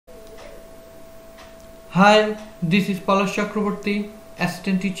Hi, this is Palash Chakraborty,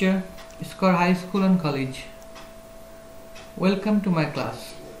 Assistant Teacher, Iskar High School and College. Welcome to my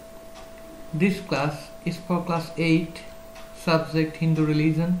class. This class is for Class 8, Subject Hindu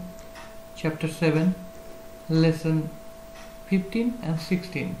Religion, Chapter 7, Lesson 15 and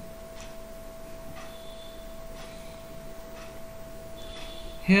 16.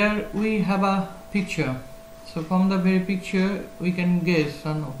 Here we have a picture. So from the very picture we can guess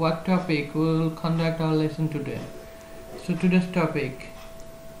on what topic we will conduct our lesson today. So today's topic,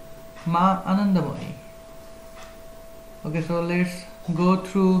 Ma Anandamoyee. Okay, so let's go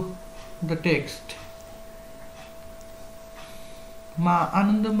through the text. Ma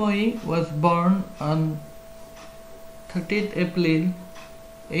Anandamoyee was born on 30th April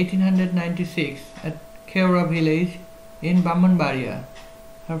 1896 at Keura village in Bamanbaria.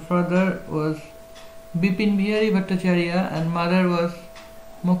 Her father was VIII Bhattacharya and mother was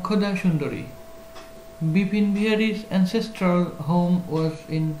Mokshoda Sundari. VIII's ancestral home was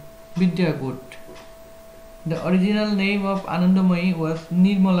in Vidyagut. The original name of Anandamoyee was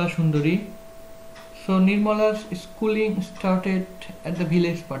Nirmala Sundari. So Nirmala's schooling started at the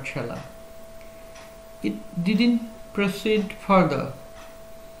village Pathshala. It didn't proceed further.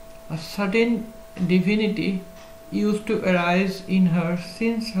 A certain divinity used to arise in her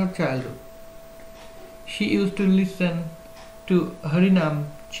since her childhood. She used to listen to Harinam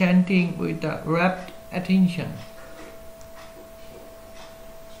chanting with a rapt attention.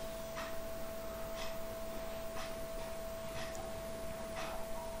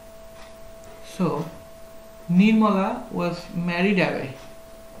 So, Nirmala was married away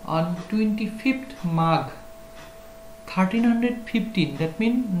on 25th Magh 1315, that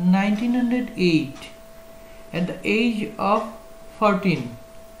means 1908. At the age of 14,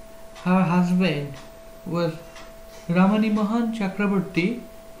 her husband was Ramani Mohan Chakraborty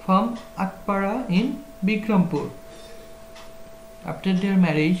from Atpara in Bikrampur. After their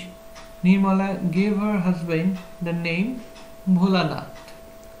marriage, Nirmala gave her husband the name Bholanath.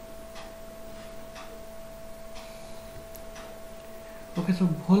 Okay, so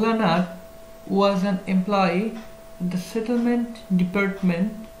Bholanath was an employee at the settlement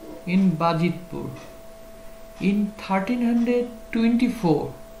department in Bajitpur. In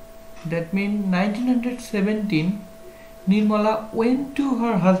 1324, that means 1917, Nirmala went to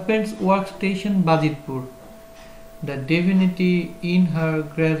her husband's workstation Bajitpur. The divinity in her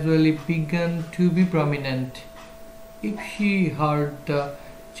gradually began to be prominent. If she heard the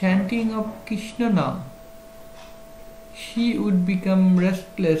chanting of Krishna Nam, she would become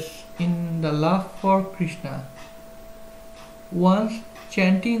restless in the love for Krishna. Once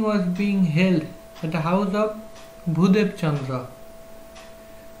chanting was being held at the house of Bhudev Chandra.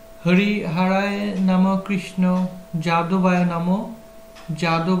 Hari Haraye Namo Krishna Jadavayo Namo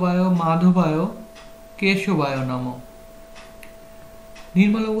Jadavayo Madhavayo Keshavayo Namo.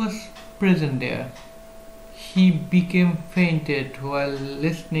 Nirmala was present there. He became fainted while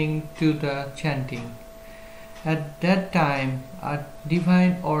listening to the chanting. At that time, a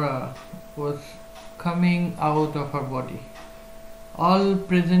divine aura was coming out of her body. All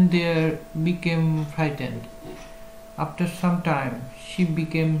present there became frightened. After some time, she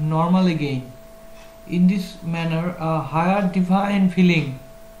became normal again. In this manner, a higher divine feeling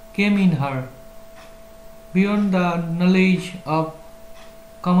came in her. Beyond the knowledge of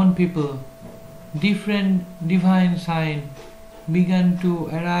common people, different divine signs began to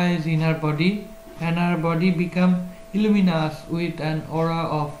arise in her body, and her body became luminous with an aura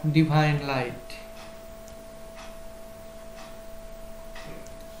of divine light.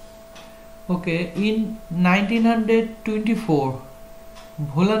 Okay, in 1924,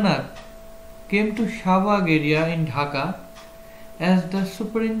 Bholanath came to Shahbag area in Dhaka as the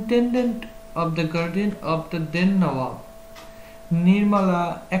superintendent of the garden of the then Nawab.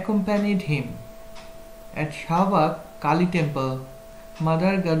 Nirmala accompanied him. At Shahbag Kali temple,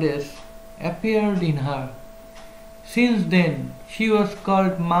 Mother Goddess appeared in her. Since then, she was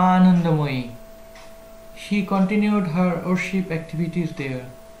called Ma Anandamoyee. She continued her worship activities there.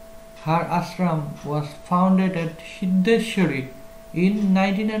 Her ashram was founded at Siddheshwari in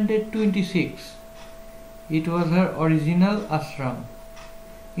 1926. It was her original ashram.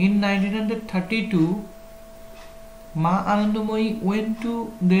 In 1932, Ma Anandamoyee went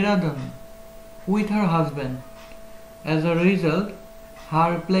to Dehradun with her husband. As a result,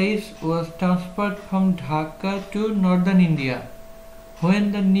 her place was transferred from Dhaka to northern India.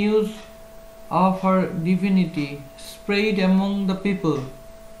 When the news of her divinity spread among the people,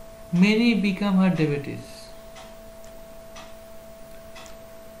 many became her devotees.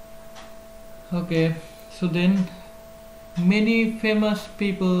 Okay, so then many famous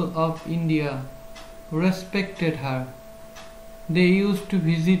people of India respected her. They used to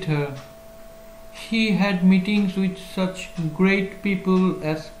visit her. She had meetings with such great people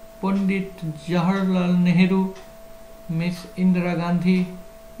as Pandit Jawaharlal Nehru, Miss Indira Gandhi,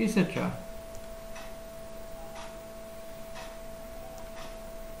 etc.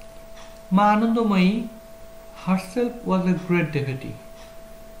 Ma Anandamoyee herself was a great devotee.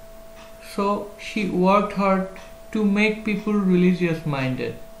 So she worked hard to make people religious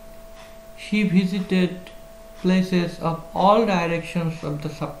minded. She visited places of all directions of the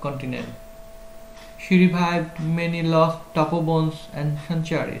subcontinent. She revived many lost tapobans and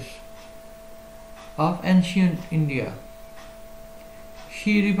sanctuaries of ancient India.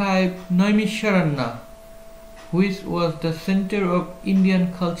 She revived Naimisharanya, which was the center of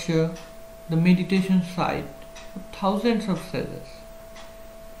Indian culture, the meditation site of thousands of sages.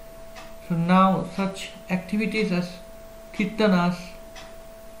 So now such activities as kirtanas,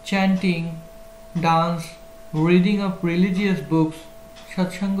 chanting, dance, reading of religious books,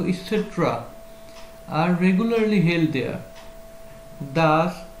 satsanga, etc. are regularly held there.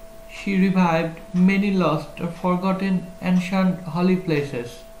 Thus, she revived many lost or forgotten ancient holy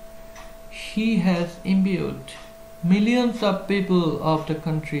places. She has imbued millions of people of the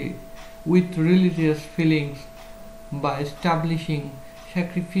country with religious feelings by establishing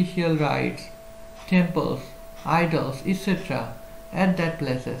sacrificial rites, temples, idols, etc. at that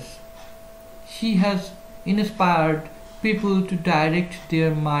places. She has inspired people to direct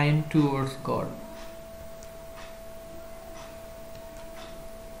their mind towards God.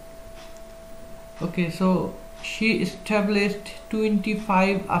 Okay, so she established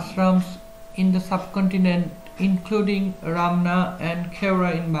 25 ashrams in the subcontinent, including Ramna and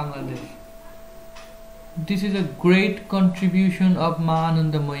Khewra in Bangladesh. This is a great contribution of Ma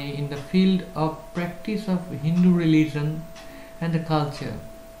Anandamoyee in the field of practice of Hindu religion and the culture.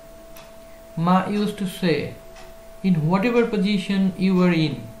 Ma used to say, in whatever position you are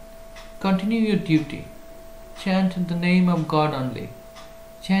in, continue your duty. Chant the name of God only.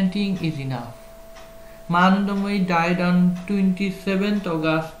 Chanting is enough. Ma Anandamoyee died on 27th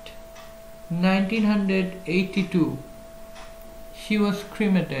August 1982. She was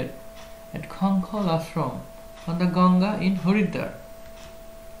cremated at Khangkhol Ashram on the Ganga in Haridwar.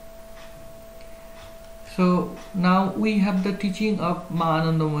 So now we have the teaching of Ma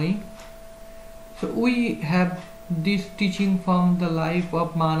Anandamoyee. So we have this teaching from the life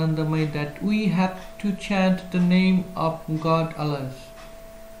of Ma Anandamoyee that we have to chant the name of God always.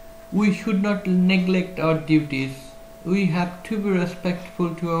 We should not neglect our duties. We have to be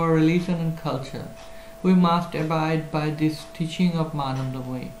respectful to our religion and culture. We must abide by this teaching of Ma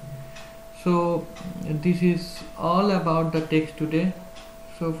Anandamoyee. So this is all about the text today.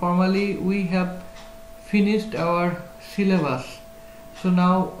 So formally we have finished our syllabus. So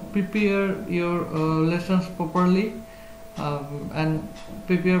now prepare your lessons properly and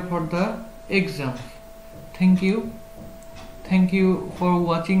prepare for the exams. Thank you. Thank you for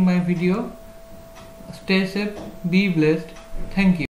watching my video. Stay safe, be blessed. Thank you.